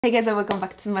Hey guys, and welcome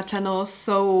back to my channel.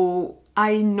 So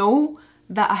I know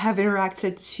that I haven't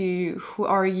reacted to Who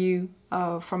Are You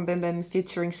from BamBam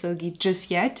featuring Silgi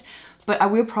just yet, but I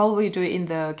will probably do it in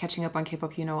the Catching Up on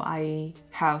K-pop. You know, I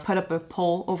have put up a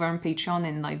poll over on Patreon,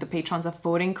 and like the patrons are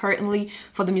voting currently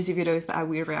for the music videos that I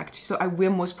will react to. So I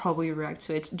will most probably react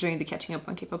to it during the Catching Up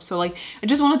on K-pop. So like, I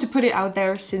just wanted to put it out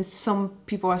there since some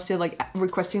people are still like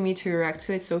requesting me to react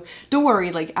to it. So don't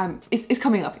worry, like it's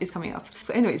coming up, it's coming up.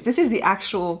 So anyways, this is the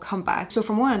actual comeback. So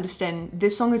from what I understand,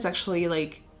 this song is actually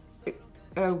like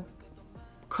a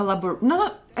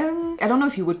I don't know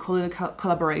if you would call it a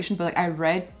collaboration, but like I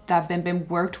read that BamBam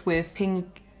worked with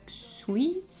Pink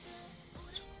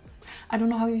Sweets. I don't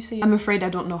know how you say it. I'm afraid I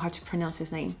don't know how to pronounce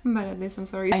his name. I'm bad at this, I'm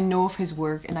sorry. I know of his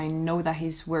work, and I know that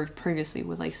he's worked previously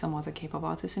with like some other K-pop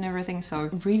artists and everything, so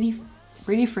really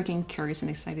freaking curious and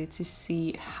excited to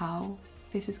see how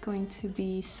this is going to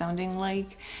be sounding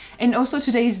like. And also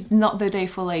today is not the day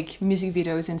for like music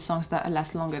videos and songs that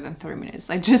last longer than 3 minutes.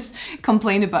 I just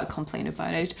complained about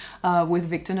it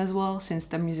with Victon as well, since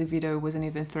the music video wasn't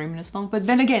even 3 minutes long. But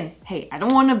then again, hey, I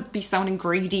don't want to be sounding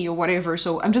greedy or whatever,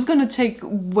 so I'm just gonna take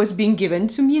what's being given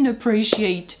to me and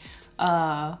appreciate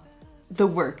the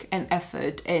work and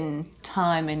effort and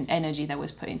time and energy that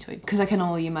was put into it, because I can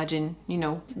only imagine, you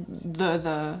know,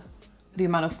 the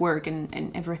amount of work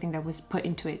and everything that was put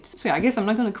into it. So yeah, I guess I'm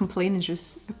not gonna complain and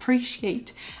just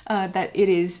appreciate that it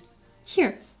is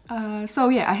here. So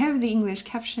yeah, I have the English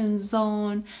captions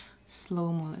on.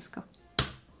 Slow-mo, let's go.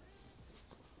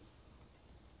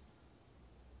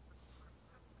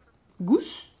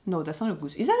 Goose? No, that's not a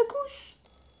goose. Is that a goose?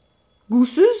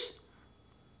 Gooses?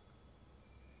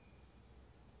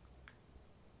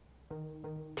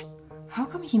 How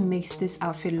come he makes this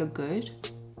outfit look good?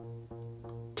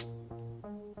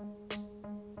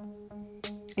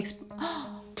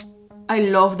 I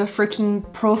love the freaking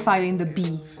profile in the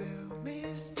bee.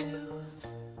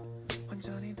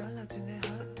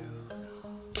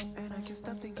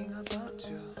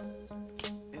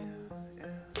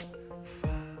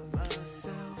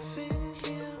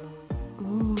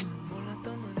 Ooh.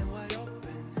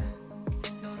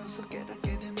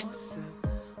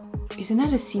 Isn't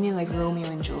that a scene in like Romeo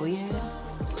and Juliet?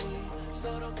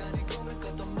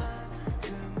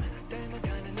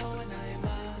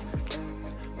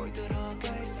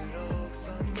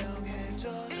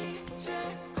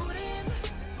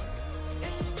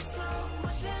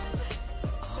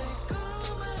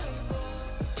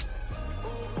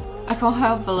 I can't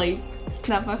help but like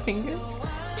snap my fingers.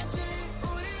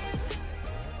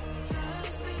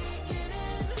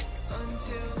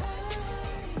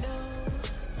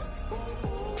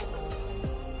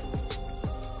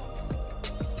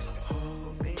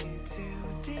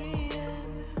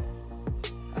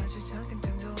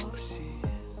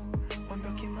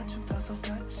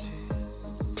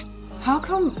 How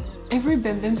come every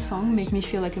BamBam song make me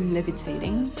feel like I'm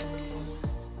levitating?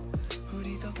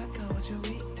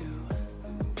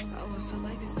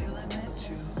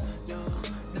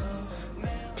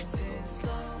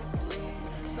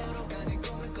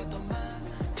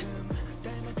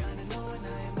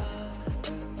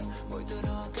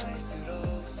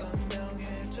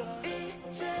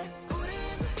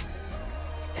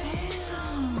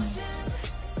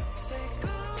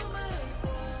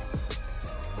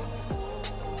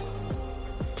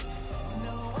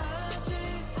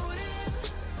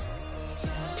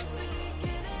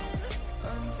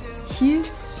 He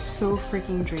is so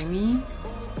freaking dreamy,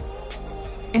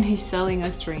 and he's selling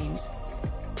us dreams.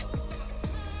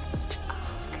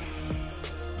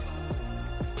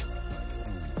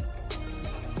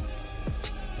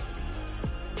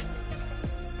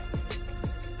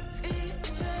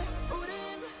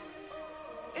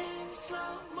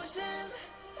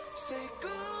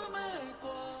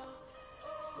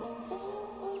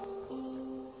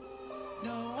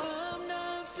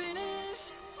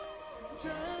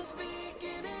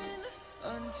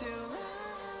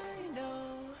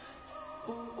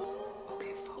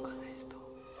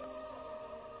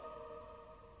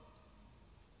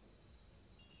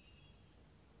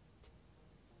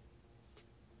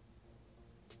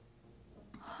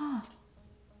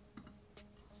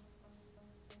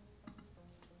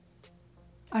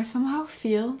 I somehow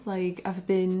feel like I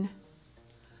feel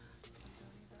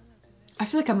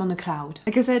like I'm on a cloud.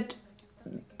 Like I said,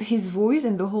 his voice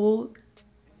and the whole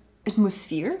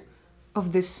atmosphere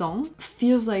of this song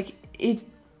feels like it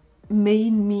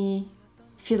made me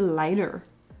feel lighter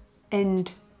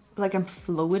and like I'm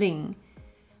floating.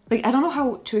 Like, I don't know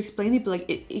how to explain it, but like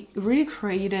it really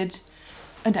created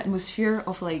an atmosphere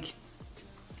of like,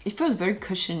 it feels very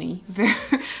cushiony,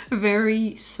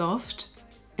 very soft.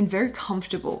 and very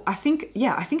comfortable. I think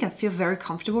I feel very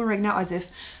comfortable right now, as if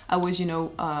I was, you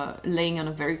know, laying on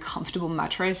a very comfortable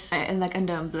mattress and like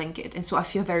under a blanket. And so I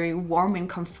feel very warm and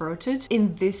comforted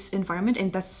in this environment.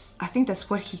 And I think that's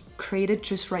what he created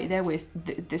just right there with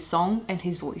the song and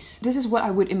his voice. This is what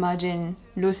I would imagine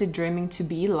lucid dreaming to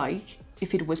be like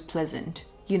if it was pleasant,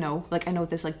 you know? Like, I know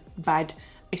there's like bad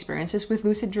experiences with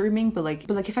lucid dreaming, but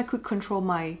like if I could control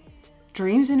my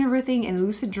dreams and everything and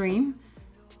lucid dream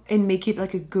and make it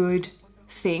like a good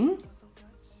thing,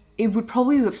 it would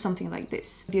probably look something like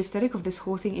this. The aesthetic of this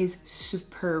whole thing is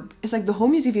superb. It's like the whole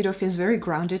music video feels very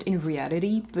grounded in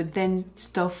reality, but then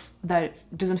stuff that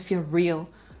doesn't feel real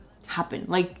happen.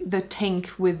 Like the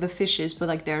tank with the fishes, but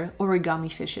like they're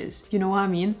origami fishes. You know what I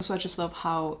mean? So I just love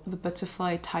how the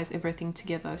butterfly ties everything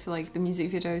together. So like the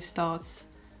music video starts,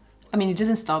 I mean, it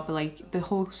doesn't start, but like the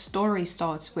whole story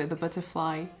starts with the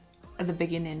butterfly at the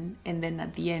beginning, and then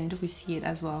at the end we see it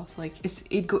as well. So like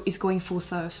it's going full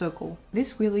circle.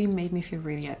 This really made me feel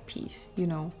really at peace, you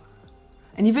know?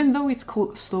 And even though it's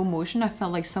called slow motion, I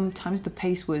felt like sometimes the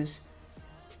pace was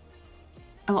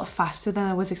a lot faster than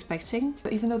I was expecting.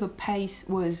 But even though the pace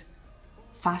was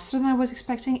faster than I was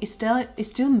expecting, it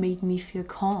still made me feel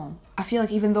calm. I feel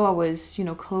like even though I was, you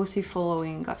know, closely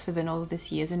following GZBKarma all of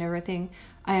these years and everything,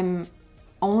 I am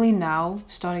only now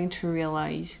starting to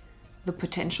realize the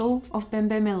potential of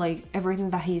BamBam and like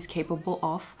everything that he is capable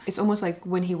of. It's almost like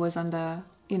when he was under,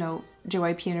 you know,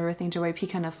 JYP and everything, JYP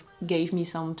kind of gave me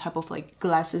some type of like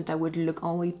glasses that would look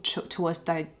only towards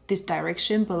this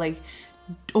direction, but like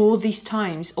all these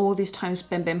times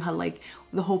BamBam had like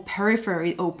the whole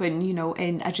periphery open, you know,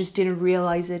 and I just didn't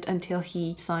realize it until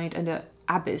he signed under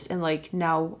Abyss. And like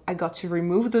now I got to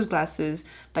remove those glasses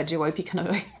that JYP kind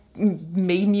of like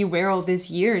made me wear all these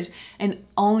years, and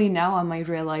only now am I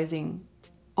realizing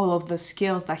all of the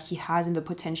skills that he has and the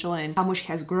potential and how much he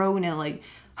has grown and like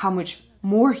how much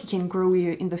more he can grow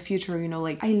in the future, you know?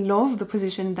 Like I love the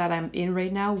position that I'm in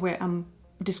right now, where I'm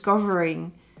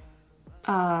discovering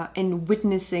and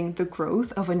witnessing the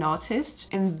growth of an artist.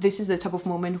 And this is the type of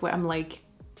moment where I'm like,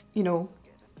 you know,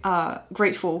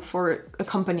 grateful for a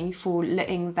company for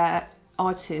letting that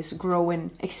artist grow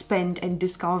and expand and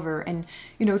discover and,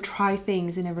 you know, try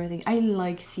things and everything. I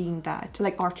like seeing that.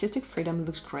 Like artistic freedom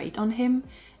looks great on him,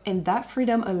 and that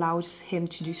freedom allows him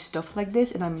to do stuff like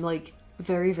this, and I'm like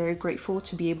very, very grateful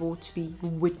to be able to be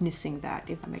witnessing that,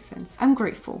 if that makes sense. I'm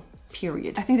grateful,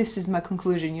 period. I think this is my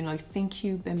conclusion, you know, like thank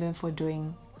you BamBam for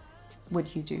doing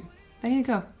what you do. There you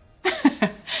go.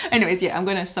 Anyways, yeah, I'm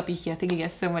gonna stop it here. Thank you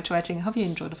guys so much for watching. I hope you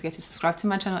enjoyed. Don't forget to subscribe to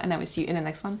my channel, and I will see you in the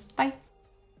next one. Bye.